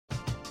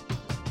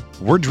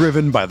We're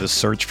driven by the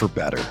search for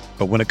better.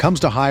 But when it comes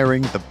to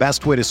hiring, the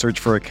best way to search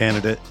for a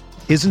candidate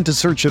isn't to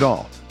search at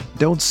all.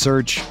 Don't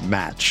search,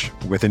 match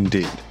with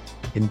Indeed.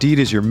 Indeed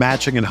is your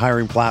matching and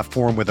hiring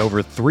platform with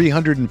over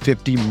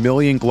 350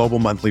 million global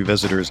monthly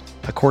visitors,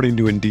 according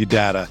to Indeed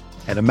data,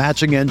 and a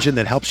matching engine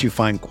that helps you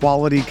find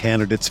quality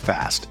candidates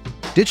fast.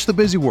 Ditch the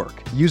busy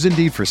work. Use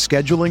Indeed for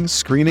scheduling,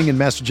 screening, and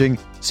messaging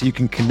so you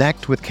can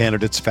connect with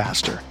candidates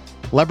faster.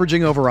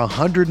 Leveraging over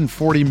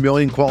 140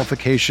 million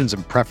qualifications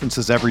and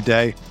preferences every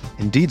day,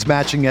 Indeed's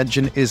matching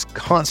engine is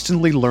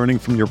constantly learning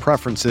from your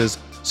preferences,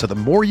 so the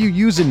more you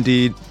use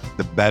Indeed,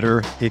 the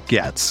better it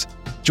gets.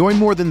 Join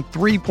more than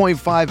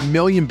 3.5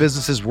 million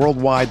businesses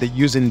worldwide that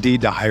use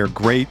Indeed to hire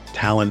great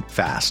talent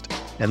fast.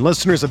 And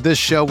listeners of this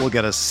show will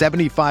get a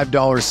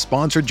 $75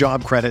 sponsored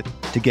job credit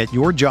to get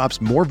your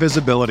jobs more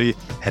visibility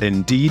at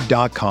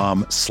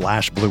Indeed.com/Blue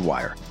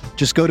Wire.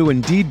 Just go to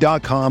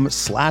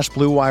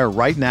Indeed.com/Blue Wire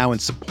right now and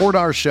support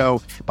our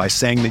show by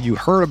saying that you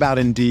heard about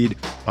Indeed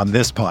on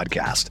this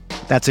podcast.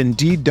 That's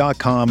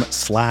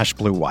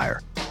Indeed.com/Blue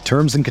Wire.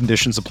 Terms and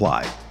conditions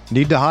apply.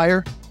 Need to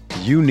hire?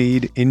 You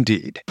need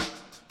Indeed.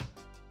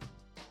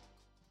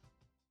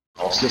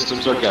 All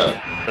systems are go.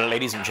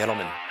 Ladies and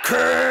gentlemen,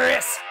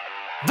 Chris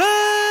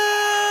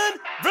Van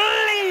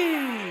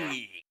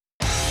Vliet!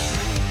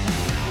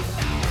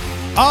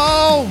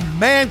 Oh,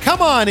 man,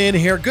 come on in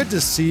here. Good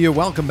to see you.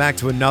 Welcome back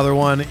to another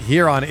one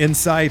here on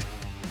Insight.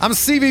 I'm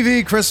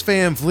CVV, Chris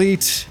Van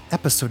Vliet,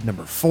 episode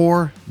number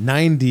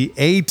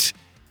 498.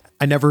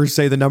 I never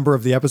say the number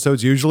of the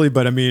episodes usually,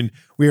 but I mean,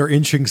 we are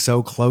inching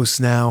so close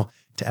now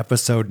to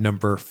episode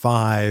number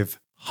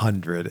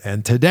 500.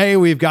 And today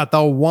we've got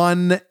the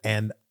one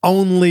and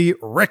only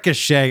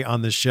Ricochet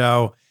on the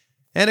show.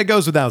 And it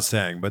goes without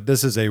saying, but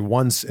this is a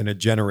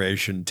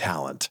once-in-a-generation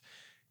talent.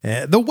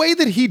 The way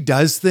that he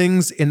does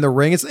things in the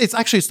ring,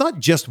 it's not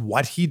just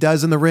what he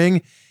does in the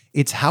ring,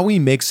 it's how he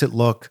makes it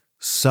look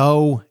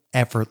so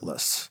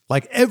effortless.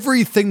 Like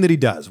everything that he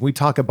does, we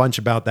talk a bunch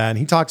about that. And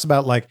he talks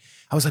about I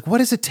was like, what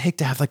does it take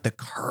to have the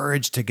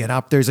courage to get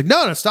up there? He's like,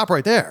 no, stop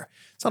right there.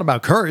 It's not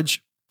about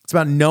courage. It's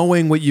about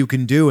knowing what you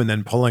can do and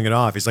then pulling it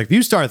off. He's like, if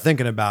you start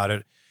thinking about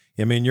it,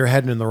 I mean, you're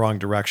heading in the wrong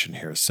direction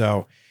here.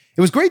 So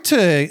it was great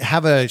to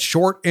have a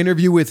short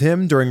interview with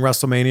him during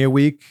WrestleMania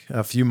week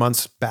a few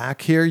months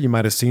back here. You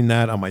might have seen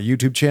that on my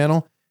YouTube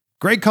channel.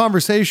 Great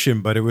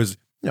conversation, but it was,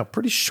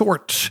 pretty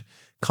short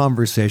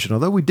conversation.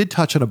 Although we did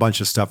touch on a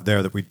bunch of stuff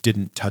there that we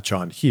didn't touch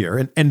on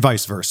here and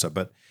vice versa.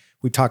 But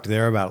we talked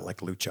there about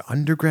Lucha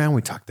Underground.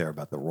 We talked there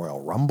about the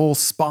Royal Rumble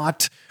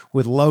spot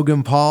with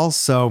Logan Paul.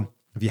 So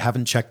if you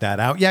haven't checked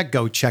that out yet,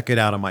 go check it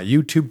out on my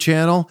YouTube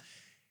channel.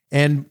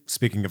 And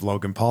speaking of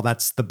Logan Paul,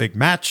 that's the big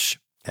match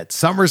at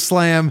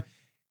SummerSlam.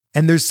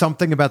 And there's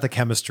something about the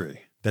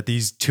chemistry that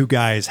these two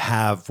guys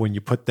have when you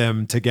put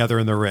them together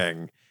in the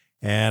ring.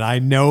 And I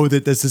know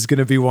that this is going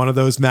to be one of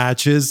those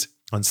matches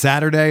on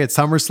Saturday at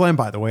SummerSlam.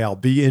 By the way, I'll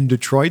be in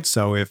Detroit.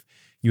 So if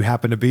you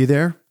happen to be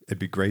there, it'd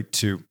be great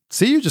to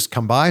see you. Just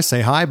come by, say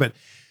hi. But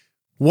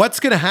what's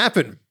going to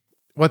happen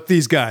with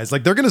these guys? They're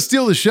going to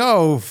steal the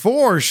show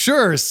for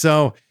sure.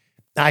 So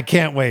I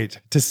can't wait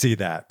to see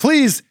that.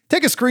 Please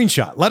take a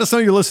screenshot. Let us know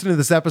you're listening to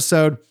this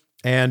episode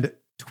and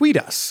tweet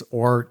us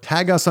or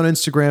tag us on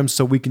Instagram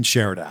so we can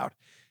share it out.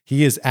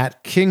 He is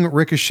at King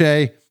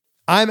Ricochet.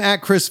 I'm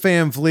at Chris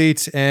Van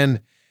Vliet.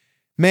 And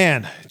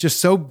man, just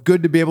so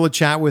good to be able to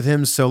chat with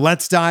him. So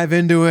let's dive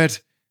into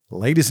it.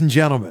 Ladies and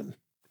gentlemen,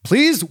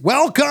 please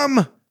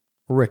welcome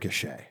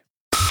Ricochet.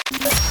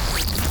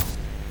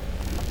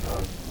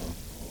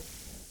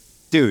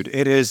 Dude,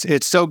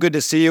 it's so good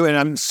to see you, and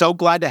I'm so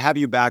glad to have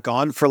you back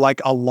on for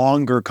a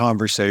longer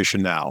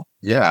conversation now.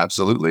 Yeah,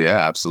 absolutely. Yeah,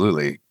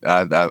 absolutely.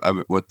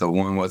 What the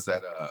one was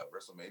that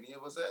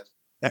WrestleMania, was it?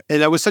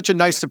 And that was such a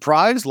nice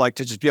surprise, to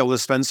just be able to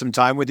spend some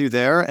time with you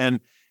there. And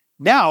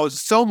now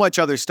so much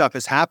other stuff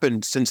has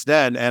happened since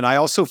then. And I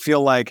also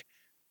feel like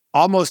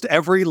almost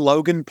every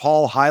Logan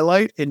Paul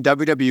highlight in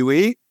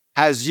WWE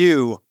has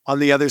you on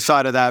the other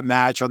side of that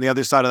match, on the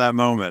other side of that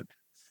moment.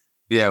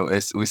 Yeah,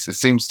 it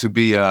seems to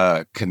be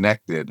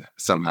connected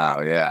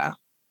somehow. Yeah.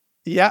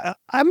 Yeah,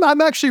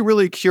 I'm actually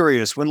really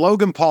curious. When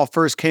Logan Paul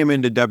first came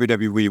into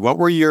WWE, what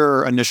were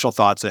your initial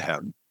thoughts of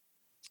him?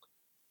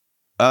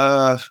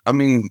 I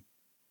mean,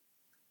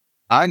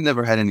 I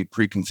never had any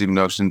preconceived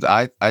notions.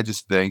 I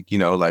just think,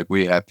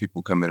 we have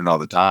people come in all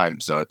the time,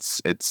 so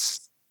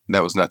it's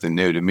that was nothing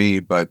new to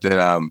me. But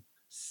then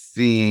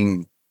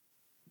seeing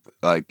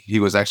he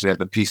was actually at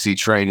the PC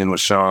training with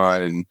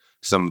Sean and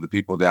some of the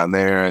people down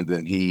there, and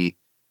then he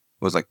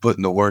was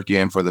putting the work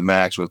in for the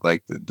match with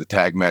the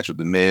tag match with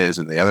The Miz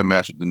and the other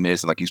match with The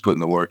Miz, and he's putting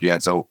the work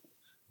in. So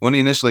when he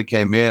initially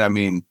came in, I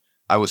mean,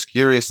 I was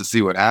curious to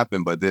see what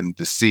happened, but then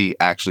to see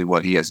actually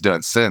what he has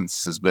done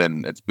since it's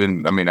been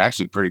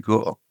actually pretty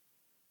cool.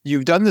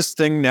 You've done this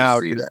thing now.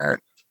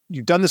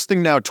 You've done this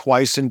thing now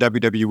twice in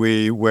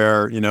WWE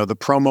where, the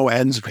promo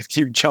ends with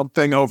you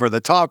jumping over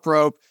the top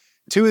rope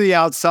to the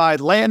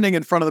outside, landing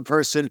in front of the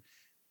person.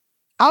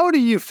 How do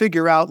you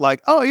figure out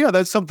oh yeah,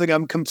 that's something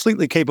I'm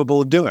completely capable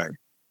of doing?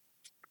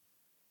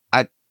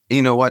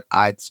 You know what?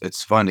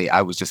 It's funny.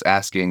 I was just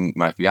asking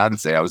my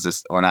fiance. I was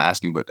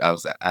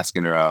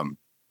asking her.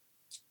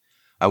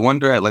 I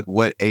wonder at like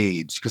what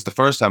age, because the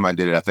first time I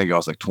did it, I think I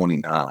was like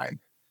 29,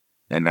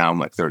 and now I'm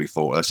like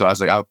 34. So I was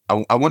like,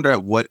 I wonder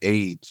at what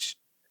age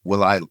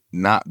will I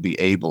not be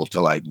able to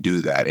like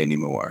do that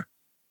anymore?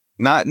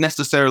 Not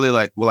necessarily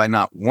like, will I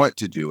not want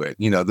to do it?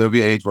 There'll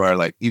be an age where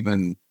like,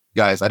 even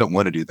guys, I don't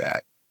want to do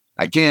that.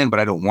 I can, but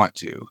I don't want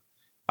to.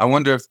 I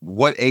wonder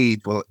what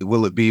age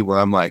will it be where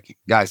I'm like,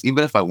 guys,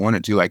 even if I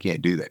wanted to, I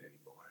can't do that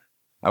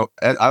anymore.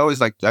 I always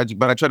but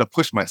I try to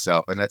push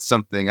myself, and that's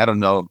something, I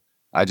don't know.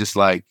 I just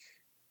like,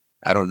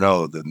 I don't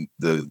know,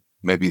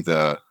 maybe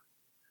the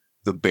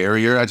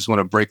barrier. I just want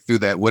to break through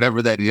that,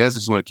 whatever that is. I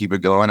just want to keep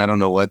it going. I don't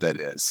know what that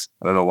is.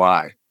 I don't know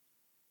why.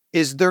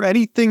 Is there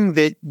anything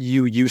that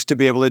you used to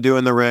be able to do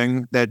in the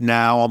ring that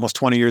now, almost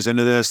 20 years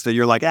into this, that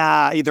you're like,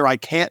 either I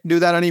can't do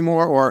that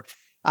anymore, or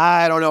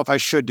I don't know if I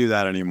should do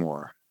that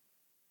anymore?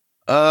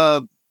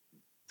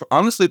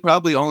 Honestly,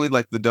 probably only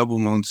like the double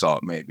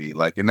moonsault, maybe.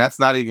 Like, and that's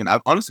not even.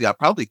 Honestly, I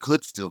probably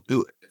could still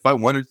do it if I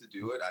wanted to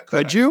do it.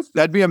 Could you?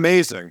 That'd be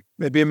amazing.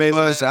 It'd be amazing.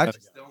 But I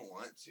just don't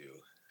want to.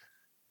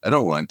 I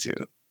don't want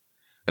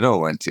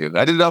to.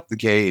 I did it off the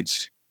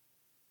cage.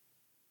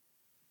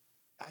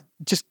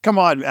 Just come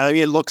on. I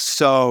mean, it looks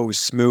so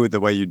smooth the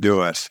way you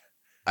do it.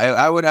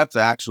 I would have to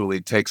actually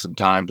take some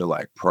time to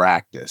like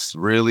practice,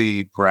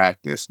 really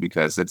practice,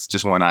 because it's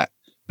just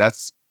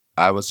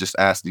I was just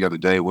asked the other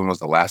day, when was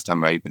the last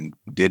time I even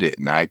did it?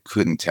 And I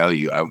couldn't tell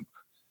you.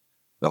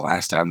 The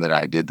last time that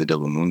I did the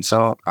double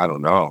moonsault, I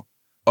don't know.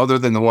 Other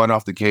than the one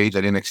off the cage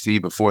at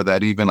NXT, before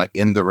that, even like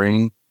in the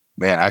ring,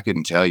 man, I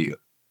couldn't tell you.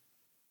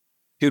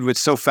 Dude, what's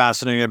so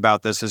fascinating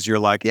about this is you're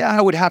like,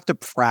 I would have to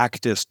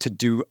practice to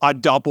do a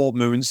double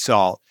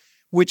moonsault,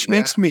 which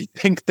makes me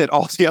think that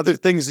all the other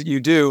things that you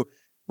do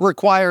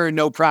require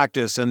no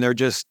practice and they're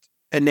just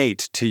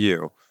innate to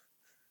you.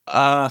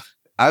 I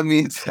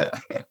mean,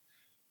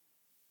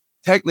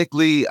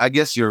 technically, I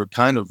guess you're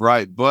kind of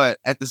right. But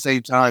at the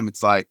same time,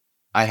 it's like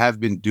I have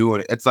been doing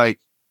it. It's like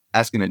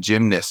asking a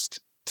gymnast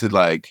to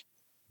like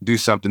do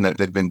something that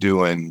they've been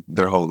doing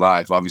their whole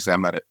life. Obviously,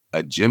 I'm not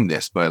a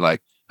gymnast, but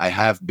like, I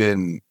have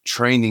been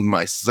training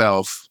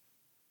myself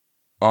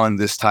on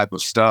this type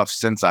of stuff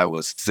since I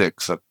was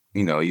 6,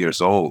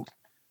 years old.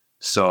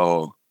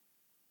 So,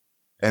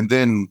 and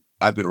then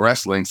I've been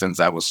wrestling since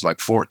I was like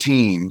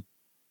 14.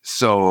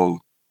 So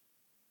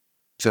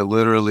to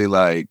literally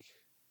like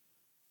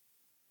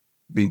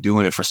be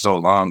doing it for so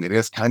long, it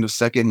is kind of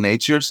second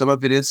nature. Some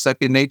of it is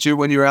second nature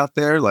when you're out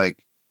there.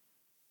 Like,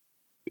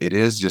 it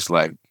is just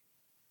like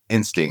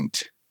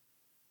instinct.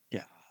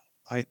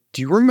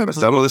 Do you remember?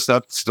 Some of the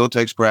stuff still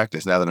takes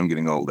practice now that I'm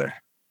getting older.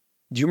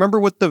 Do you remember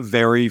what the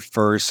very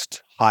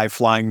first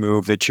high-flying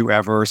move that you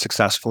ever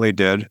successfully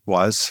did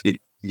was? It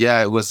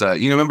was,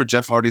 remember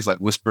Jeff Hardy's like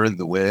Whisper in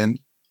the Wind?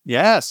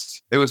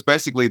 Yes. It was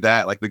basically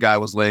that. Like, the guy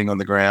was laying on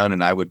the ground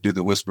and I would do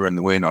the Whisper in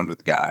the Wind onto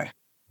the guy.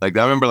 Like,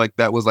 I remember like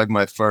that was like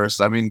my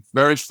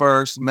very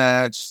first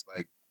match,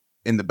 like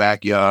in the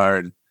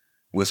backyard,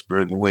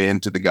 Whisper in the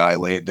Wind to the guy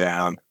laying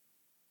down.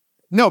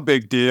 No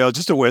big deal.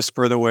 Just a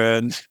Whisper in the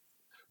Wind.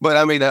 But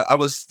I mean, I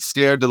was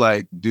scared to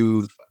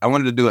I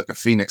wanted to do like a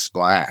Phoenix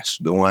Splash,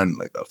 the one,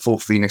 like a full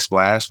Phoenix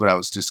Splash, but I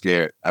was too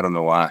scared. I don't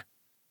know why.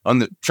 On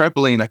the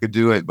trampoline, I could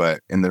do it, but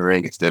in the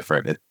ring, it's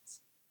different.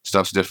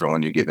 Stuff's different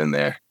when you get in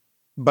there.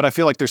 But I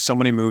feel like there's so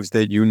many moves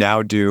that you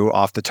now do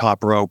off the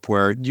top rope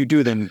where you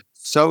do them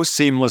so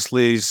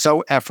seamlessly,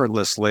 so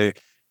effortlessly.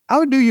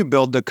 How do you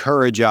build the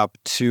courage up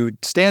to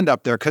stand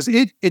up there? Because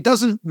it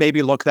doesn't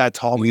maybe look that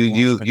tall.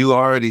 You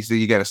already see,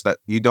 you got to start.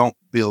 You don't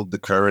build the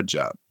courage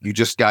up. You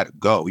just got to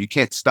go. You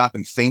can't stop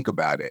and think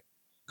about it.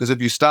 Because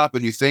if you stop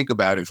and you think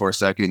about it for a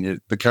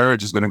second, the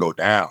courage is going to go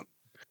down.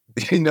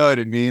 You know what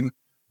I mean?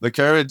 The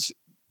courage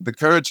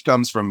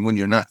comes from when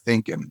you're not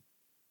thinking.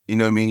 You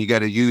know what I mean? You got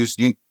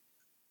to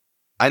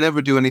I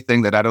never do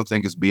anything that I don't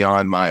think is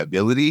beyond my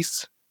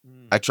abilities.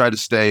 I try to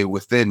stay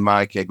within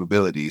my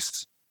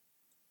capabilities.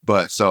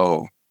 But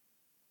so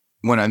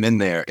when I'm in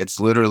there,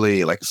 it's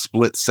literally like a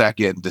split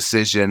second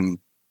decision,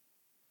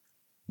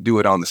 do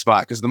it on the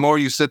spot. Because the more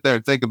you sit there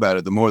and think about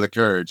it, the more the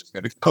courage is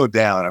going to go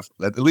down,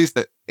 at least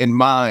in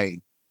my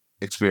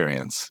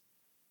experience.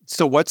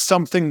 So what's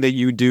something that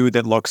you do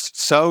that looks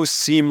so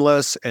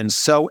seamless and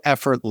so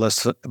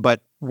effortless,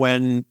 but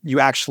when you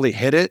actually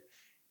hit it,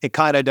 it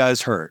kind of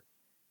does hurt?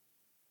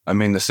 I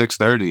mean, the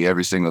 630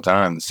 every single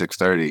time, the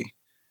 630,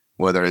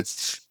 whether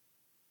it's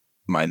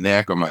my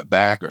neck or my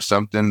back or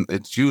something,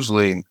 it's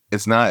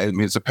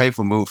a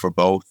painful move for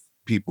both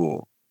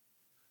people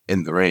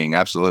in the ring.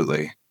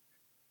 Absolutely.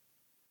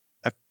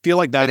 I feel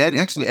like that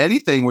actually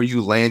anything where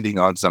you're landing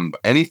on someone,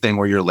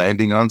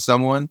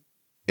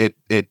 it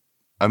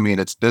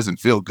doesn't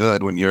feel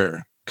good when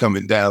you're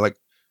coming down. Like,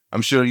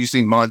 I'm sure you've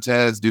seen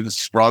Montez do the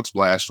frog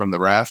splash from the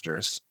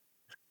rafters.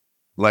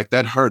 Like,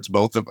 that hurts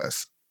both of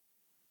us.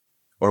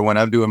 Or when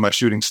I'm doing my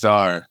shooting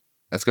star,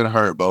 that's going to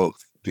hurt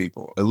both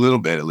people a little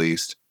bit, at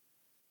least.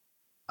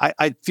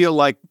 I feel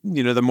like,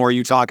 the more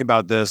you talk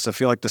about this, I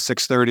feel like the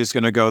 630 is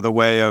going to go the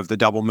way of the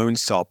double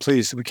moonsault.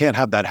 Please, we can't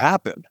have that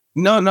happen.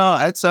 No,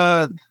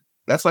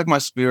 that's like my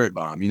spirit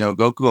bomb.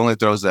 Goku only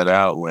throws that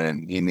out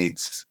when he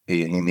needs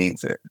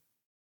it.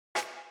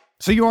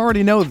 So you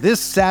already know this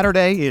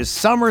Saturday is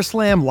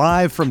SummerSlam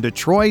live from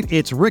Detroit.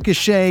 It's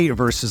Ricochet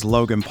versus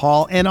Logan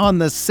Paul. And on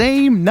the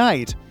same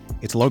night,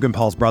 it's Logan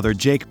Paul's brother,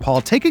 Jake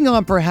Paul, taking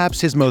on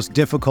perhaps his most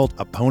difficult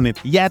opponent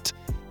yet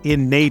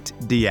in Nate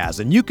Diaz.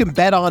 And you can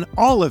bet on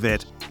all of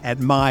it at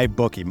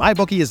MyBookie.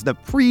 MyBookie is the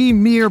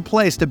premier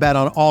place to bet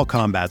on all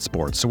combat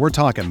sports. So we're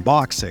talking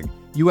boxing,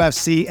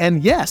 UFC,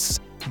 and yes,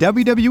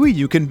 WWE.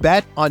 You can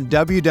bet on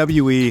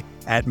WWE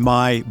at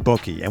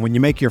MyBookie. And when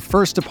you make your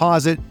first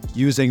deposit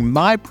using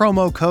my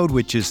promo code,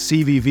 which is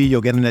CVV,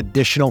 you'll get an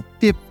additional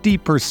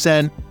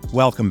 50%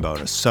 welcome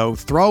bonus. So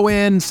throw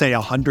in, say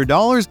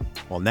 $100.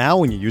 Well, now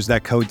when you use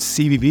that code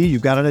CVV,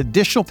 you've got an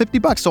additional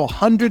 $50, so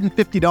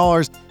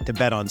 $150 to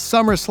bet on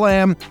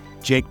SummerSlam,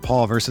 Jake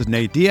Paul versus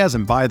Nate Diaz.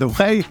 And by the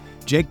way,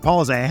 Jake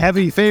Paul is a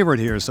heavy favorite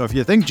here. So if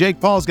you think Jake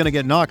Paul is going to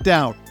get knocked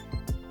out,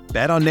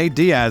 bet on Nate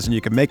Diaz and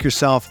you can make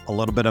yourself a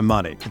little bit of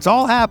money. It's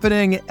all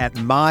happening at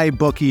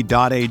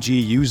mybookie.ag.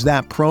 Use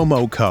that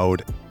promo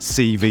code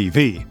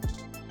CVV.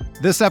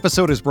 This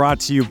episode is brought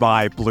to you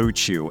by Blue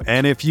Chew.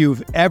 And if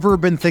you've ever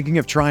been thinking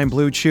of trying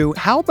Blue Chew,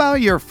 how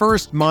about your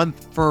first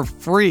month for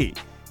free?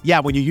 Yeah,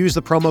 when you use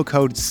the promo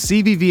code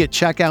CVV at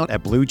checkout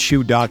at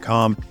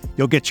bluechew.com,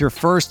 you'll get your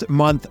first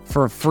month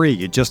for free.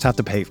 You just have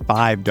to pay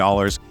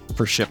 $5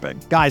 for shipping.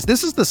 Guys,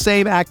 this is the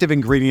same active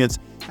ingredients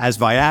as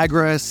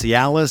Viagra,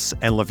 Cialis,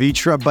 and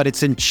Levitra, but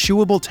it's in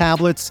chewable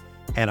tablets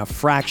and a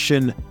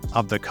fraction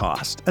of the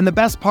cost. And the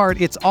best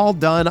part, it's all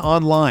done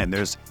online.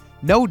 There's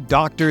no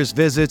doctor's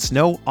visits,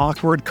 no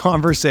awkward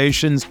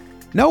conversations,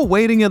 no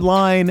waiting in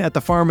line at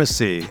the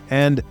pharmacy.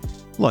 And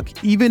look,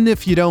 even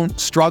if you don't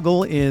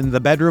struggle in the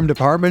bedroom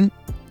department,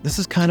 this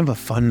is kind of a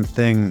fun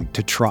thing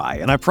to try.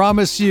 And I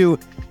promise you,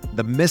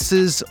 the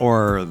missus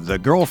or the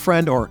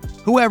girlfriend or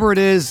whoever it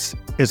is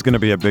going to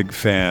be a big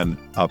fan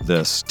of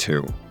this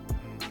too.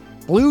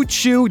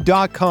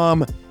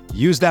 BlueChew.com.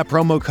 Use that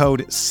promo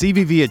code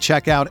CVV at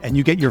checkout and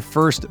you get your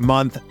first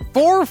month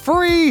for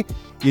free.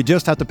 You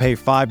just have to pay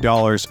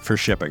 $5 for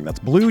shipping. That's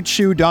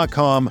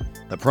BlueChew.com.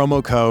 The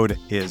promo code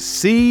is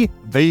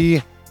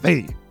CVV.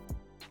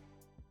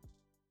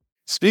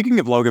 Speaking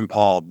of Logan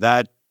Paul,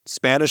 that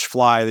Spanish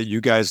Fly that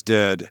you guys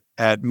did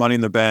at Money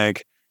in the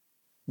Bank,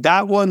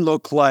 that one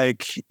looked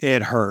like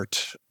it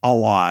hurt a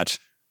lot.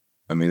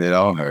 I mean, it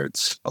all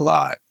hurts a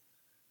lot.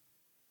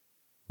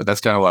 But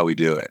that's kind of why we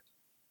do it.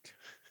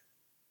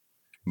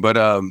 But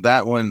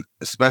that one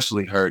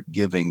especially hurt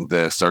given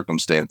the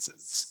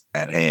circumstances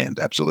at hand.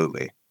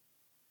 Absolutely.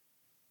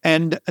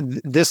 And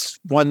this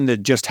one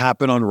that just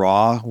happened on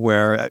Raw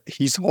where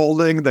he's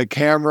holding the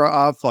camera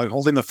up, like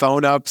holding the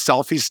phone up,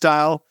 selfie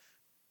style,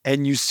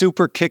 and you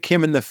super kick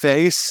him in the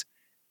face.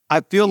 I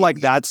feel like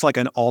that's like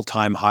an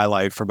all-time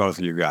highlight for both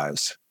of you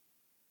guys.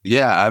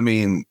 Yeah, I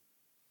mean,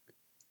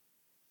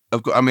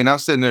 I'm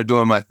sitting there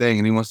doing my thing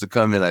and he wants to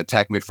come in and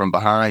attack me from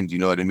behind, you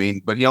know what I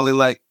mean? But he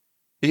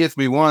hits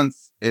me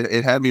once.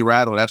 It had me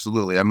rattled,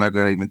 absolutely. I'm not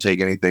going to even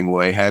take anything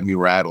away. It had me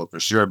rattled for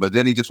sure. But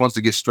then he just wants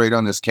to get straight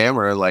on this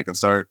camera, and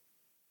start,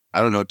 I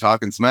don't know,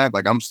 talking smack.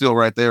 I'm still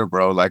right there,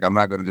 bro. I'm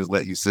not going to just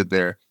let you sit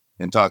there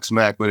and talk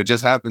smack. But it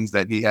just happens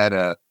that he had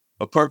a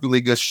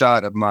perfectly good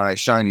shot of my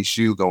shiny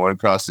shoe going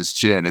across his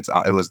chin. It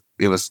was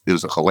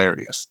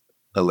hilarious.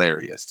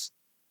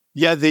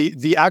 Yeah,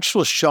 the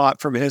actual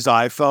shot from his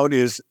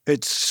iPhone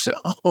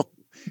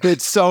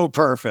it's so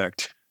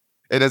perfect.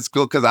 And it's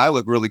cool because I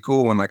look really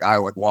cool when I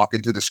walk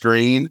into the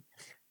screen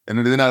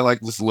and then I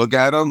just look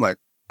at him.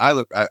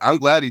 I'm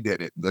glad he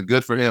did it.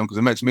 Good for him because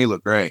it makes me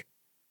look great.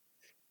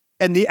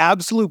 And the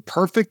absolute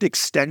perfect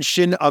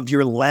extension of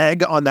your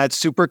leg on that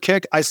super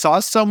kick. I saw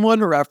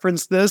someone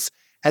reference this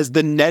as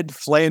the Ned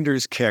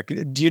Flanders kick.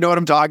 Do you know what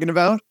I'm talking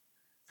about?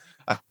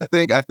 I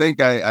think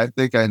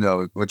I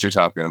know what you're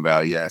talking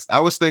about. Yes. I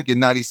was thinking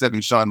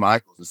 97 Shawn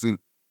Michaels.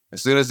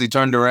 As soon as he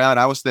turned around,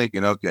 I was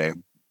thinking, okay,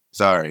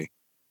 sorry.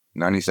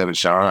 97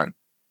 Shawn.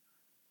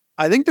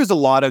 I think there's a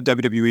lot of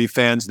WWE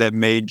fans that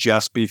may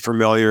just be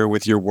familiar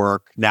with your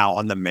work now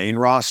on the main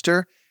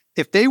roster.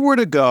 If they were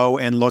to go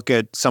and look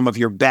at some of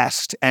your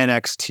best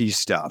NXT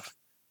stuff,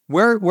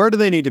 where do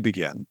they need to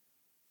begin?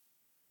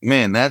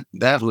 Man, that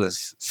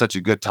was such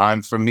a good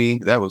time for me.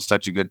 That was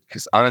such a good,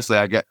 because honestly,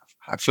 I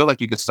feel like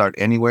you could start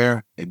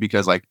anywhere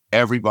because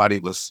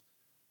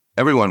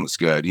everyone was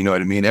good. You know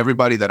what I mean?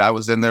 Everybody that I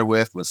was in there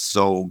with was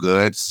so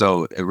good.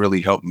 So it really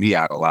helped me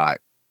out a lot.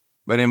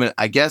 But I mean,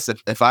 I guess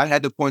if I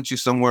had to point you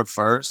somewhere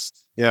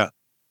first, yeah,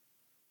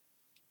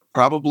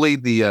 probably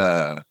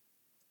the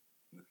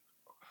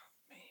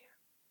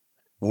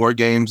War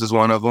Games is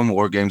one of them.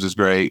 War Games is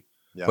great,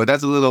 but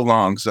that's a little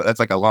long. So that's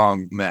a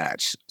long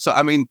match. So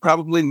I mean,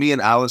 probably me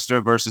and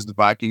Alistair versus the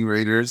Viking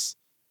Raiders.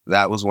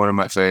 That was one of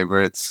my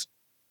favorites.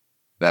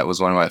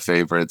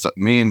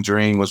 Me and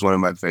Dream was one of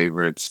my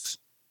favorites.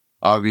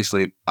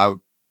 Obviously,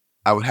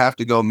 I would have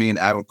to go me and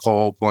Adam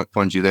Cole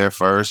point you there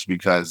first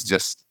because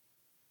just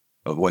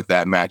of what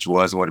that match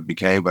was and what it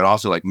became. But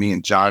also like me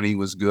and Johnny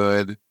was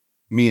good.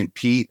 Me and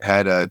Pete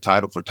had a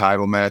title for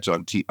title match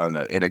on the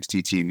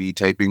NXT TV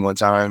taping one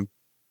time.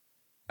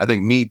 I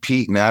think me,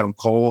 Pete, and Adam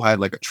Cole had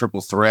like a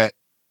triple threat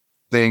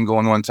thing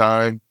going one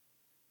time.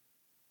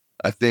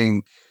 I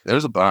think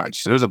there's a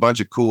bunch. There's a bunch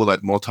of cool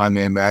like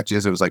multi-man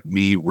matches. It was like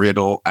me,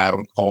 Riddle,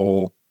 Adam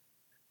Cole,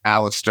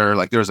 Alistair.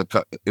 Like it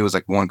was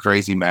like one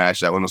crazy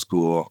match. That one was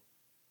cool.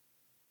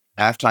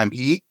 Halftime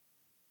Heat.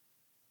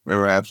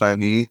 Remember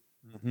Halftime Heat?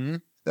 Mm-hmm.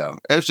 So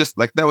it was just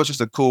like, that was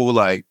just a cool,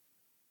 like,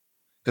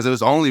 because it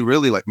was only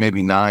really like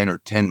maybe 9 or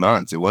 10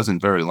 months. It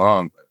wasn't very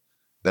long, but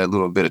that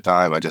little bit of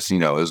time, I just, it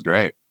was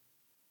great.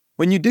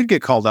 When you did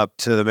get called up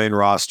to the main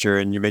roster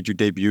and you made your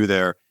debut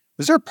there,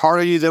 was there a part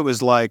of you that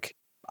was like,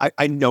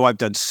 I know I've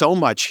done so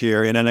much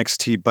here in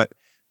NXT, but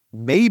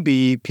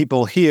maybe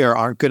people here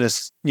aren't going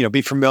to,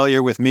 be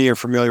familiar with me or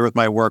familiar with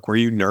my work. Were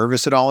you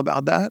nervous at all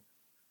about that?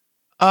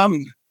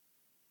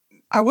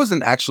 I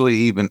wasn't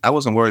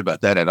worried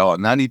about that at all.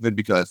 Not even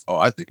because,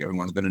 I think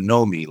everyone's going to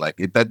know me. Like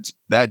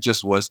that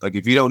just was like,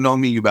 if you don't know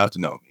me, you're about to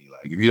know me.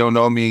 Like if you don't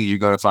know me, you're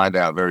going to find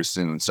out very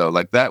soon. So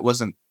like that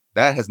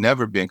has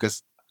never been,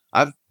 because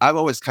I've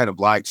always kind of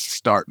liked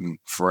starting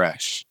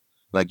fresh.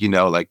 Like,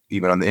 like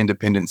even on the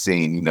independent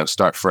scene,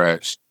 start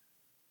fresh,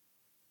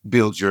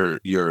 build your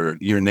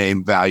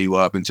name value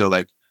up until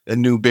like a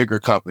new bigger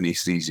company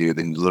sees you.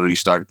 Then you literally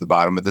start at the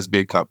bottom of this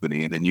big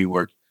company, and then you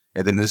work,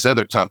 and then this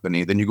other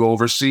company, then you go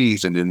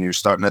overseas, and then you're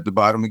starting at the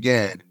bottom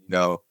again.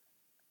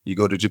 You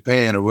go to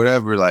Japan or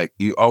whatever, like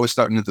you always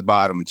starting at the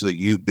bottom until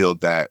you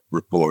build that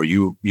rapport.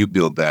 You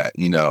build that,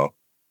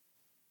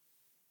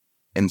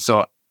 And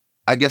so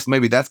I guess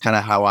maybe that's kind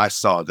of how I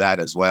saw that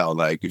as well.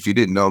 Like if you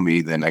didn't know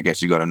me, then I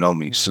guess you're going to know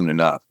me soon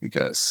enough,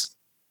 because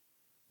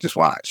just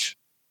watch.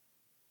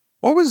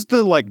 What was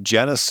the like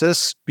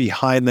genesis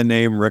behind the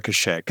name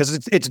Ricochet? Because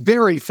it's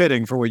very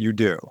fitting for what you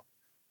do.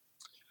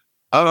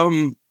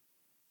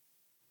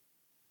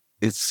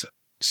 It's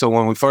so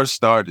when we first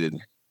started,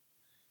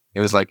 it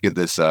was like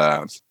this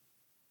called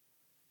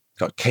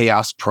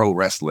Chaos Pro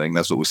Wrestling.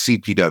 That's what was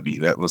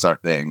CPW. That was our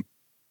thing.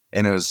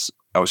 And I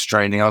was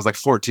training. I was like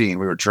 14.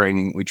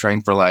 We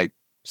trained for like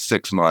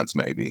 6 months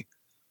maybe.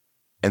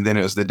 And then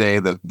it was the day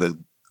of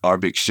our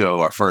big show,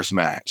 our first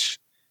match.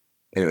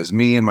 And it was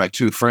me and my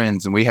 2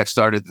 friends, and we had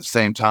started at the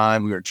same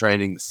time. We were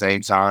training the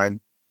same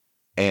time.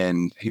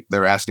 And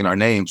they're asking our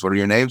names. What are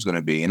your names going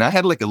to be? And I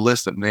had like a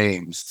list of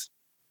names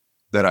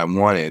that I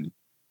wanted,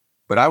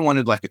 but I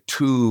wanted like a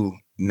 2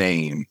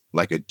 name,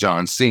 like a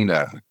John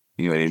Cena,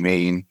 you know what I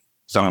mean?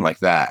 Something like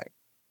that.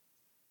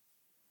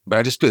 But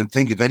I just couldn't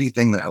think of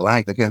anything that I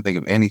liked. I couldn't think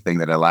of anything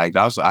that I liked.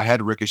 Also, I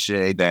had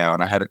Ricochet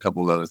down. I had a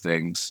couple of other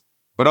things.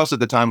 But also at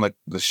the time, like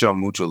the show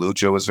Mucha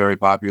Lucha was very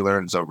popular,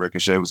 and so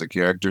Ricochet was a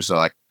character. So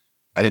like,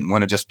 I didn't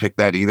want to just pick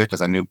that either,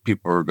 because I knew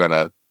people were going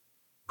to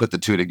put the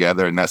 2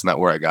 together, and that's not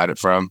where I got it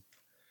from.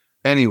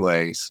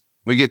 Anyways,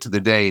 we get to the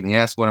day, and he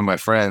asked one of my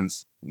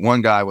friends.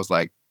 One guy was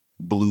like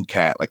Blue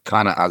Cat, like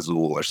Kana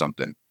Azul or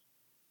something.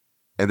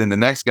 And then the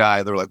next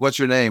guy, they were like, what's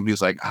your name? He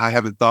was like, I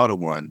haven't thought of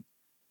one.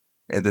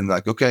 And then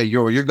like, okay,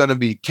 you're going to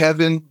be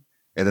Kevin.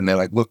 And then they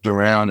like looked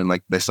around, and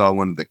like they saw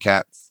one of the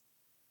cats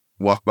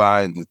walk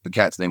by, and the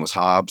cat's name was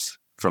Hobbs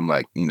from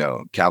like,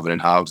 Calvin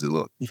and Hobbes, the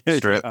little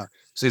strip. Yeah.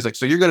 So he's like,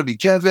 so you're going to be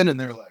Kevin? And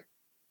they're like,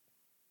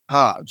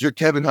 Hobbs, you're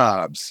Kevin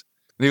Hobbs.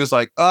 And he was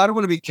like, I don't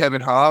want to be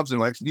Kevin Hobbs. And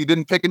like, you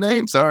didn't pick a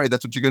name. Sorry,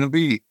 that's what you're going to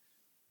be.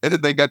 And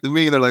then they got to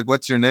me, and they're like,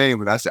 what's your name?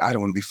 And I said, I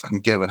don't want to be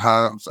fucking Kevin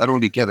Hobbs. I don't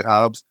want to be Kevin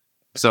Hobbs.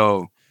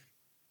 So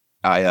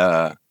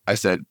I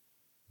said,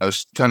 I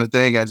was trying to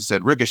think. I just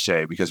said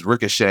Ricochet, because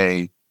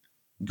Ricochet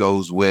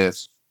goes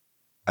with,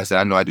 I said,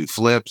 I know I do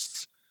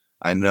flips.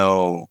 I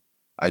know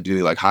I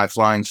do like high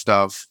flying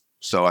stuff.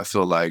 So I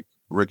feel like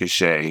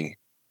Ricochet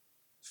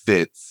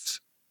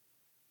fits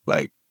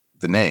like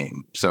the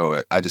name.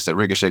 So I just said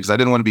Ricochet because I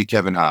didn't want to be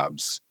Kevin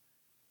Hobbs.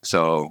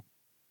 So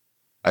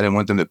I didn't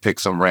want them to pick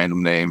some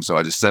random name. So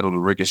I just settled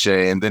with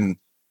Ricochet. And then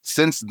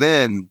since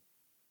then,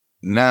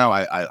 now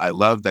I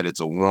love that it's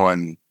a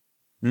one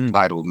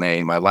title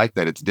name. I like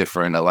that it's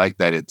different. I like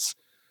that it's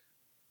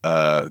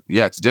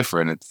it's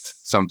different. It's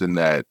something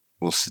that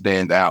will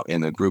stand out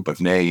in a group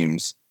of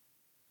names,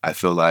 I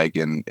feel like.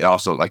 And it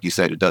also, like you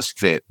said, it does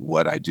fit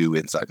what I do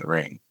inside the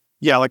ring.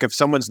 Yeah, like if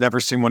someone's never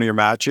seen one of your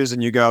matches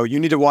and you go, you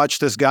need to watch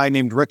this guy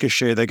named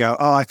Ricochet, they go,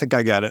 oh, I think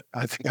I get it.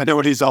 I think I know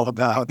what he's all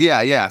about.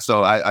 Yeah.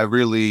 So I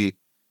really,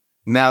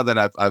 now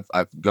that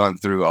I've gone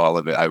through all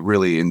of it, I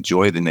really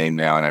enjoy the name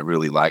now, and I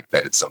really like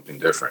that it's something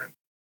different.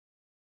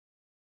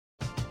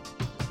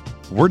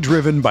 We're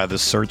driven by the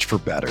search for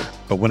better.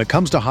 But when it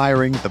comes to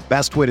hiring, the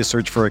best way to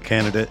search for a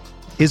candidate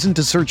isn't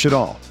to search at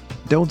all.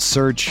 Don't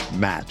search,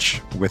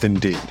 match with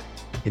Indeed.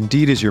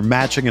 Indeed is your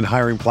matching and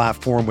hiring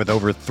platform with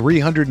over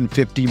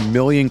 350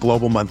 million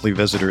global monthly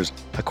visitors,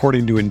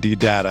 according to Indeed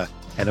data,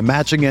 and a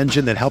matching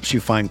engine that helps you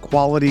find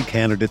quality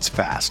candidates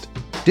fast.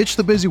 Ditch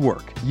the busy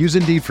work. Use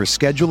Indeed for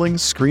scheduling,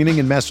 screening,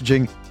 and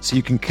messaging so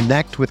you can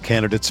connect with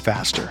candidates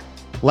faster.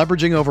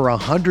 Leveraging over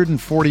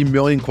 140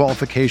 million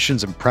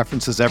qualifications and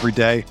preferences every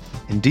day,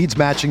 Indeed's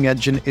matching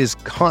engine is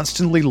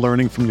constantly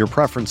learning from your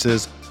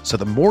preferences, so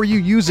the more you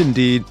use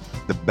Indeed,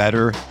 the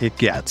better it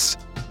gets.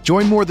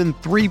 Join more than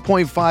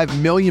 3.5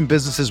 million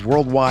businesses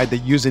worldwide that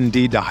use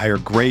Indeed to hire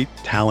great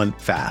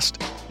talent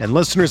fast. And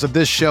listeners of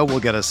this show will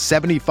get a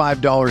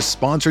 $75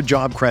 sponsored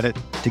job credit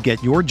to get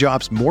your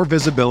jobs more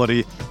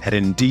visibility at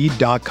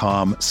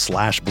Indeed.com/Blue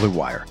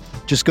Wire.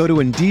 Just go to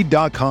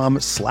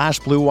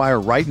Indeed.com/Blue Wire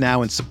right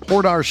now and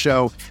support our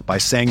show by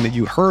saying that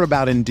you heard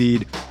about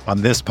Indeed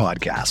on this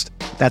podcast.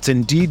 That's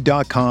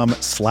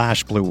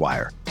Indeed.com/Blue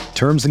Wire.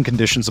 Terms and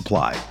conditions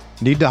apply.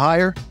 Need to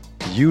hire?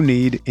 You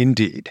need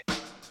Indeed.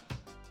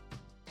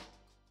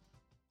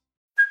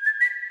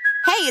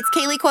 Hey, it's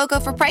Kaylee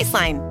Cuoco for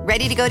Priceline.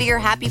 Ready to go to your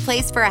happy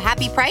place for a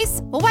happy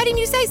price? Well, why didn't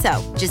you say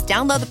so? Just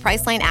download the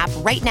Priceline app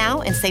right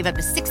now and save up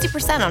to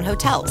 60% on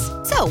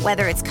hotels. So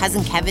whether it's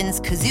Cousin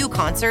Kevin's Kazoo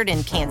Concert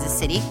in Kansas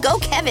City, go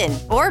Kevin,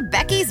 or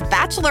Becky's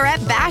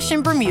Bachelorette Bash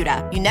in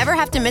Bermuda, you never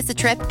have to miss a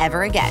trip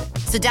ever again.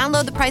 So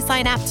download the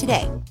Priceline app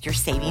today. Your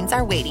savings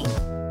are waiting.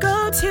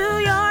 Go to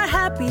your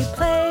happy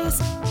place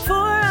for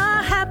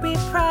a happy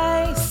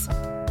price.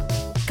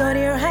 Go to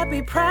your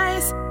happy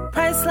price,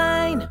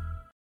 Priceline.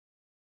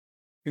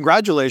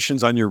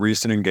 Congratulations on your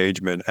recent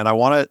engagement. And I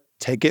want to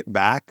take it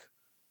back.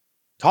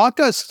 Talk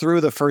us through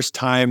the first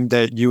time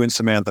that you and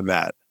Samantha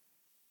met.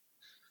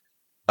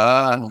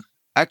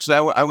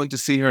 Actually, I went to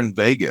see her in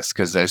Vegas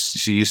because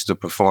she used to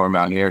perform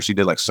out here. She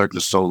did like Cirque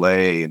du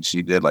Soleil, and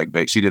she did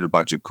a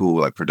bunch of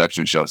cool like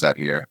production shows out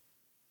here.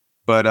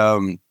 But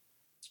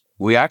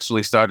we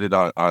actually started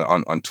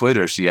on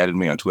Twitter. She added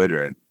me on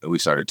Twitter, and we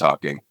started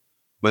talking.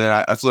 But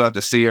then I flew out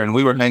to see her, and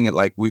we were hanging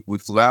like we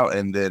flew out,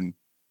 and then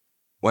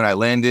when I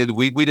landed,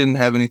 we didn't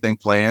have anything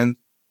planned.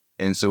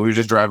 And so we were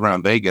just driving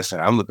around Vegas,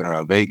 and I'm looking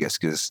around Vegas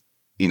because,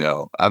 you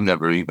know, I've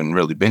never even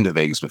really been to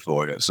Vegas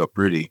before. It was so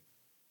pretty.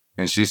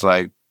 And she's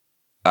like,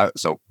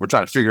 so we're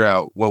trying to figure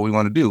out what we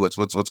want to do.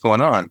 What's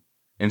going on?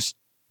 And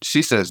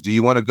she says, do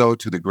you want to go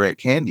to the Grand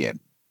Canyon?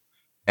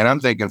 And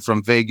I'm thinking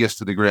from Vegas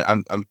to the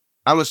Grand, I'm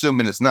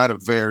assuming it's not a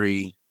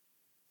very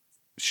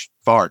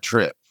far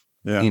trip.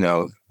 Yeah. You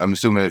know, I'm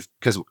assuming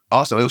because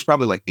also it was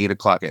probably like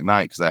 8:00 at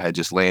night because I had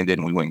just landed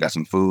and we went and got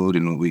some food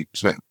and we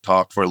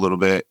talked for a little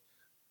bit,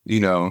 you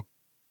know.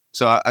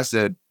 So I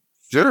said,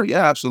 sure,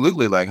 yeah,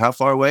 absolutely. Like, how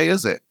far away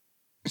is it?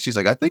 And she's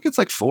like, I think it's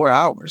like 4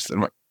 hours.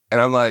 And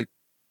I'm like,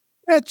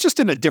 Yeah, it's just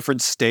in a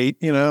different state,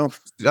 you know.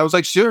 I was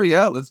like, sure,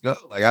 yeah, let's go.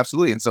 Like,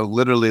 absolutely. And so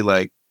literally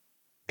like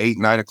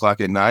 9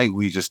 o'clock at night,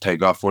 we just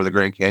take off for the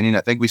Grand Canyon.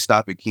 I think we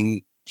stop at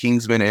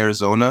Kingsman,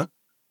 Arizona.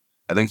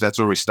 I think that's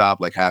where we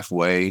stopped, like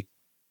halfway.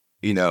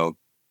 You know,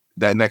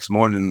 that next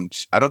morning,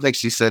 I don't think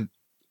she said,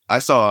 I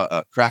saw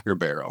a Cracker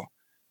Barrel.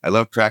 I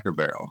love Cracker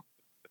Barrel.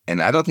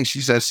 And I don't think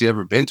she said she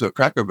ever been to a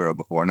Cracker Barrel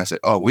before. And I said,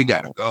 oh, we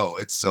got to go.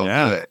 It's so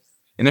good.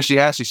 And then she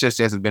said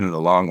she hasn't been in a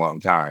long, long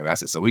time. I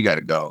said, so we got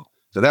to go.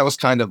 So that was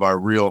kind of our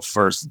real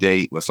first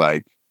date, was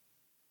like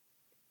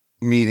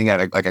meeting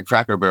at a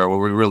Cracker Barrel where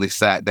we really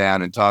sat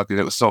down and talked. And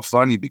it was so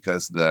funny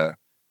because the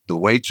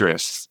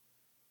waitress,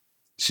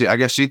 I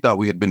guess she thought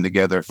we had been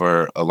together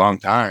for a long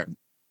time.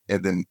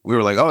 And then we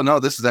were like, oh, no,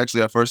 this is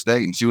actually our first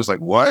date. And she was like,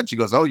 what? She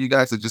goes, oh, you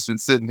guys have just been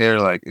sitting here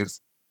like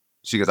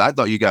she goes, I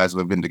thought you guys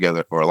would have been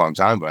together for a long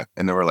time. But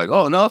and they were like,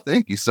 oh, no,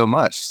 thank you so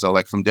much. So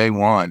like from day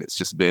one,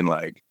 it's been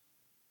like,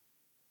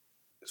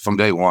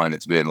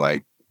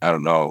 I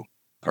don't know,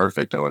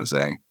 perfect, I want to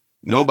say.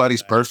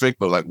 Nobody's perfect,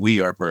 but like we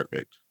are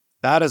perfect.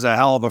 That is a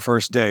hell of a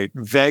first date.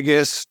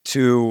 Vegas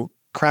to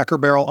Cracker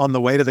Barrel on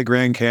the way to the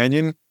Grand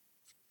Canyon.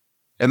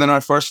 And then our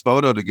first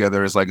photo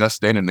together is like us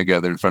standing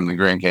together in front of the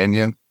Grand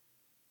Canyon.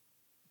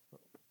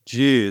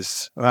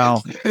 Jeez.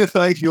 Well, it's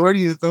like you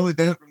already totally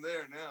down from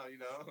there now, you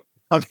know.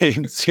 I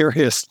mean,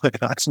 seriously,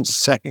 that's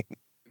insane.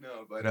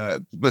 No,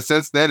 but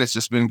since then it's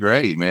just been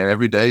great, man.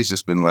 Every day's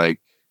just been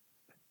like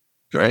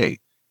great.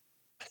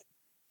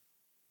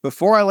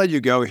 Before I let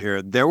you go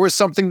here, there was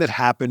something that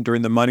happened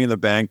during the Money in the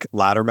Bank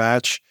ladder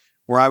match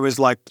where I was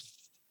like,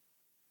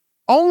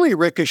 only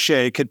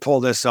Ricochet could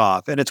pull this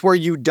off. And it's where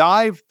you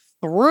dive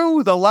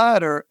through the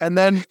ladder and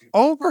then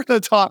over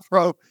the top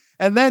rope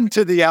and then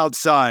to the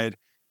outside.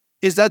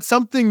 Is that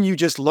something you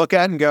just look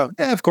at and go,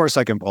 of course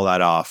I can pull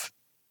that off?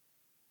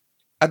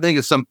 I think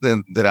it's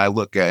something that I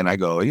look at and I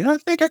go, I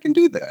think I can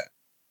do that.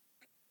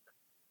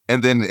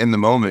 And then in the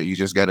moment, you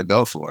just got to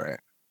go for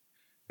it.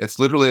 It's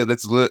literally,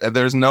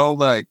 there's no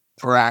like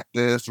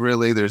practice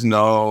really.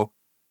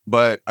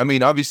 But I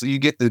mean, obviously you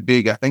get the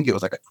big, I think it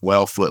was like a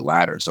 12-foot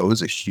ladder. So it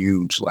was a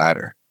huge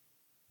ladder.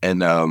 And,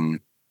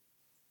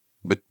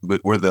 but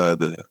where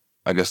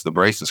I guess the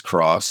braces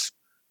cross,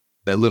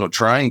 that little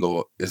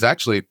triangle is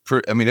actually,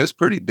 it was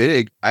pretty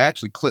big. I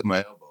actually clipped my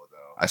elbow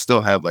though. I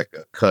still have like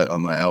a cut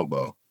on my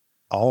elbow.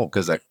 Oh,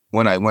 because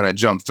when I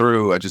jumped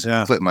through, I just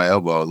clipped my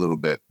elbow a little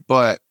bit.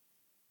 But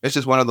it's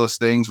just one of those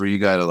things where you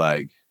gotta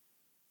like,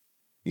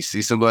 you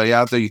see somebody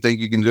out there, you think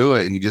you can do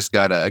it, and you just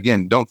gotta,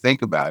 again, don't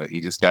think about it.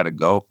 You just gotta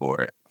go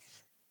for it.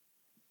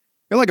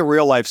 You're like a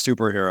real life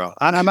superhero.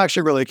 I'm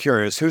actually really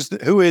curious.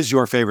 Who is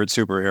your favorite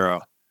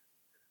superhero?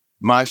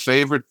 My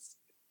favorite,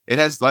 it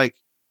has like,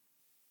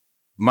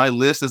 my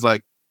list is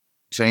like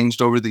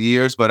changed over the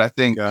years, but I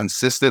think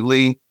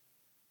consistently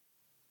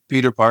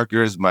Peter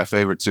Parker is my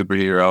favorite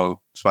superhero.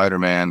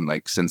 Spider-Man,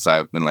 like since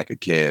I've been like a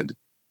kid,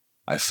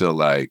 I feel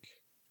like,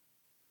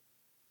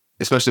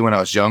 especially when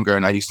I was younger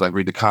and I used to like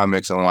read the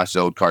comics and watch the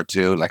old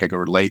cartoon, like I could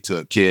relate to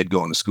a kid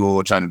going to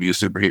school, trying to be a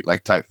superhero,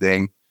 like type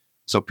thing.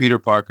 So Peter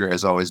Parker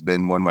has always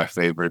been one of my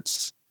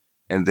favorites.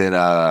 And then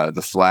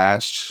The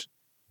Flash.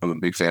 I'm a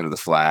big fan of The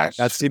Flash.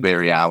 That's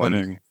Barry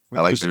Allen.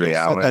 I like Barry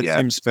Allen. That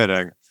seems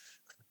fitting.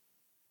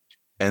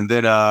 And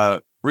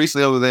then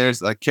recently over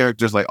there's like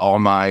characters like All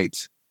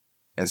Might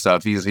and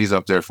stuff. He's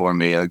up there for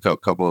me. A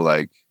couple of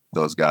like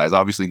those guys.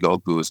 Obviously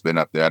Goku has been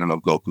up there. I don't know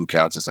if Goku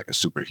counts as like a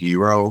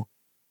superhero,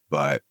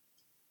 but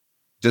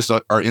just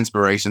our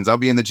inspirations. I'll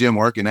be in the gym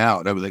working out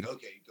and I'll be like,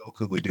 okay,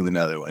 Goku would do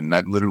another one. And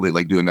I'd literally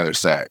like do another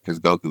set because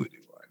Goku would do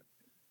one.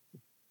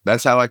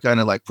 That's how I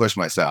kind of like push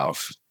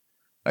myself.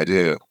 I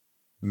do.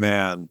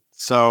 Man.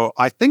 So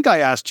I think I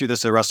asked you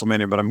this at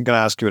WrestleMania, but I'm going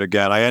to ask you it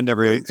again. I end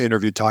every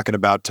interview talking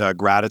about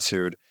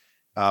gratitude.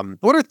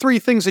 What are 3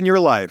 things in your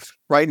life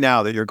right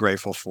now that you're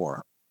grateful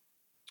for?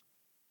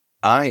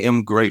 I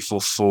am grateful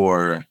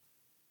for,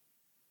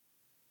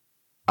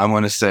 I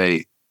want to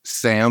say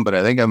Sam, but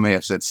I think I may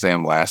have said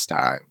Sam last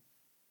time.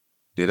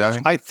 Did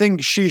I? I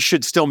think she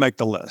should still make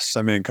the list.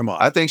 I mean, come on.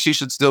 I think she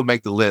should still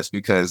make the list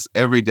because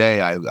every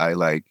day I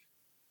like,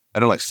 I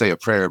don't like say a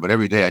prayer, but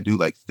every day I do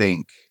like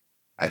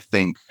I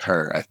thank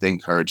her. I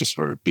thank her just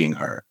for being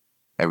her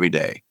every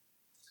day.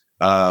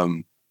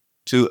 2,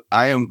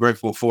 I am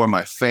grateful for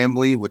my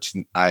family, which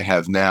I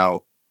have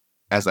now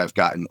as I've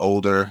gotten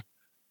older.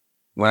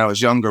 When I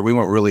was younger, we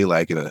weren't really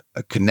like a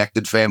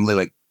connected family,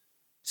 like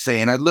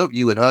saying, I love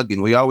you and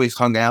hugging. We always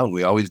hung out and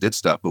we always did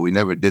stuff, but we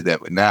never did that.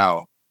 But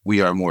now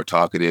we are more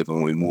talkative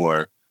and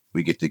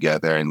we get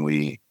together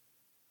and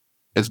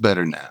it's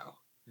better now.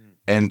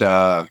 And,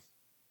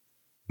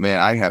 man,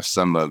 I have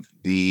some of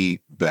the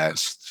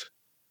best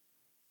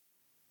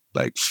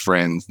like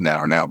friends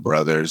now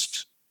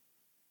brothers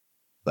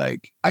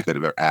like I could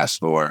have ever asked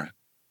for.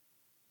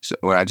 So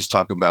when I just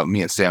talk about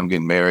me and Sam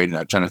getting married and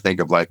I'm trying to think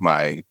of like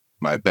my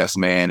best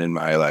man and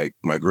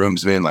my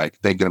groomsmen, like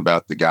thinking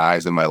about the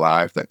guys in my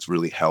life that's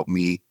really helped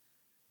me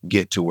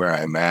get to where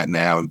I'm at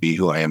now and be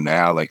who I am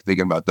now. Like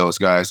thinking about those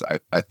guys,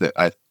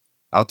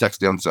 I'll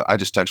text them. So I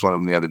just texted one of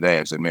them the other day.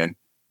 I said, man,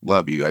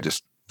 love you. I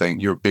just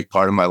think you're a big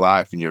part of my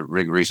life and you're a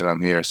big reason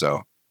I'm here.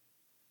 So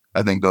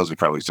I think those are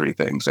probably 3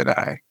 things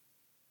that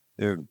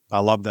Dude, I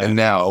love that. And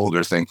now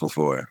older thankful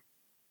for.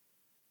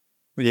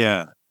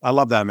 Yeah, I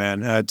love that,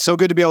 man. It's so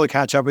good to be able to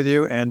catch up with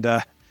you and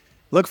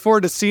look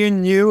forward to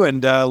seeing you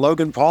and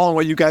Logan Paul and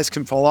what you guys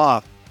can pull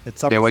off.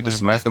 Can't wait to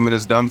smack him in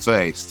his dumb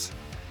face.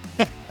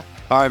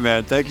 All right,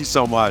 man. Thank you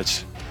so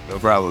much. No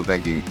problem.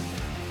 Thank you.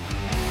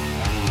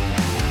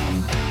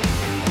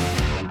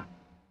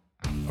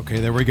 Okay,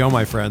 there we go,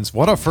 my friends.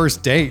 What a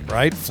first date,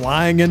 right?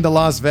 Flying into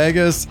Las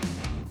Vegas.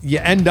 You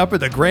end up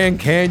at the Grand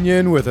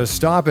Canyon with a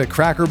stop at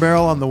Cracker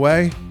Barrel on the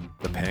way.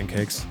 The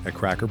pancakes at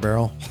Cracker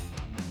Barrel.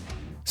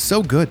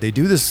 So good. They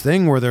do this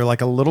thing where they're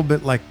like a little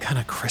bit like kind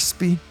of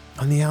crispy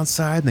on the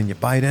outside, and then you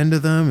bite into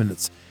them and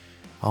it's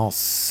all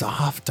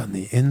soft on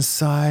the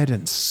inside.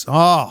 And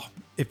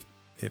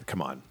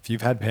come on, if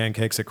you've had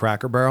pancakes at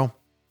Cracker Barrel,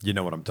 you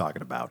know what I'm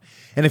talking about.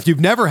 And if you've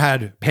never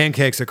had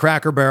pancakes at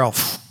Cracker Barrel,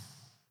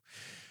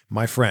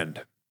 my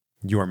friend,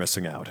 you are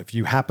missing out. If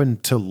you happen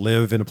to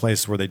live in a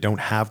place where they don't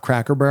have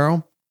Cracker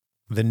Barrel,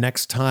 the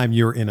next time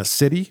you're in a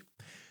city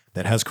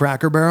that has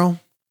Cracker Barrel,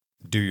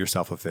 do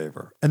yourself a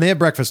favor. And they have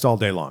breakfast all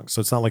day long.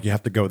 So it's not like you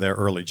have to go there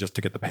early just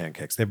to get the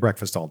pancakes. They have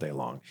breakfast all day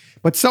long.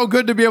 But so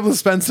good to be able to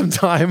spend some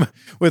time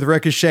with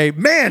Ricochet.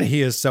 Man,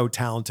 he is so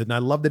talented. And I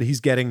love that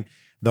he's getting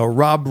the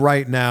rub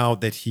right now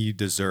that he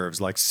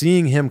deserves. Like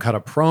seeing him cut a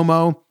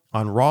promo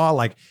on Raw,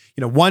 like,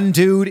 you know, one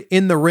dude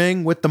in the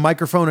ring with the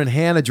microphone in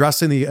hand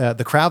addressing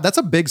the crowd. That's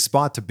a big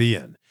spot to be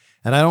in.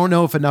 And I don't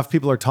know if enough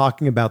people are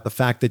talking about the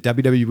fact that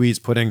WWE is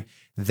putting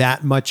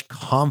that much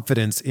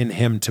confidence in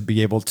him to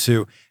be able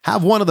to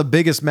have one of the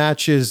biggest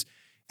matches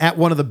at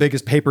one of the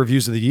biggest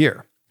pay-per-views of the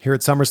year here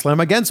at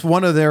SummerSlam against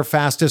one of their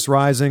fastest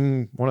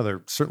rising, one of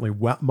their certainly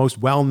most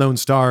well-known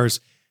stars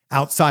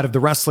outside of the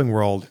wrestling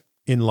world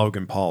in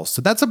Logan Paul.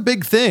 So that's a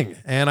big thing.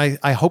 And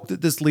I hope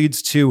that this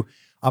leads to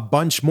a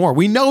bunch more.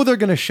 We know they're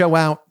going to show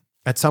out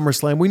at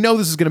SummerSlam. We know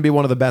this is going to be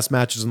one of the best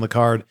matches on the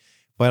card,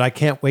 but I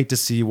can't wait to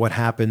see what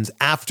happens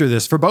after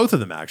this for both of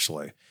them,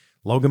 actually.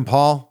 Logan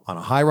Paul on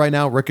a high right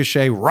now,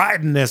 Ricochet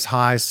riding this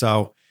high,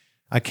 so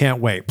I can't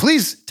wait.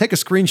 Please take a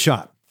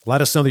screenshot.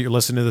 Let us know that you're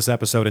listening to this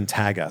episode and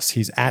tag us.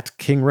 He's at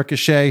King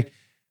Ricochet.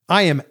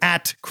 I am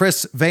at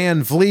Chris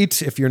Van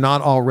Vliet. If you're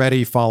not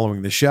already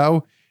following the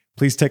show,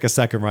 please take a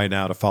second right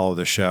now to follow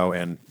the show.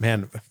 And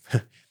man,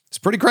 it's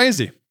pretty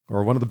crazy.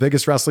 We're one of the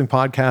biggest wrestling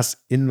podcasts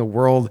in the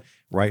world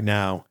right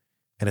now.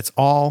 And it's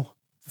all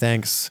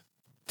thanks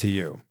to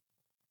you.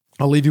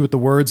 I'll leave you with the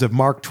words of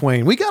Mark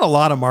Twain. We got a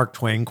lot of Mark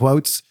Twain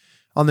quotes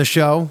on the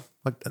show.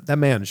 Like, that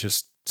man is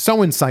just so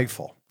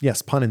insightful.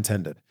 Yes, pun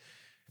intended.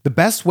 The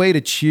best way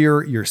to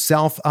cheer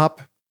yourself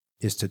up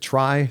is to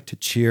try to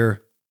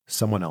cheer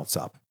someone else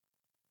up.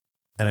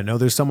 And I know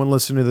there's someone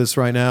listening to this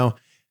right now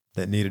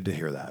that needed to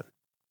hear that.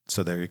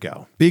 So there you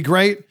go. Be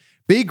great,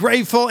 be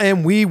grateful,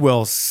 and we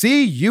will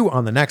see you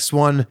on the next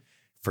one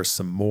for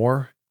some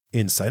more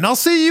insight. And I'll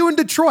see you in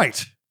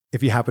Detroit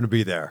if you happen to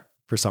be there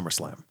for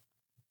SummerSlam.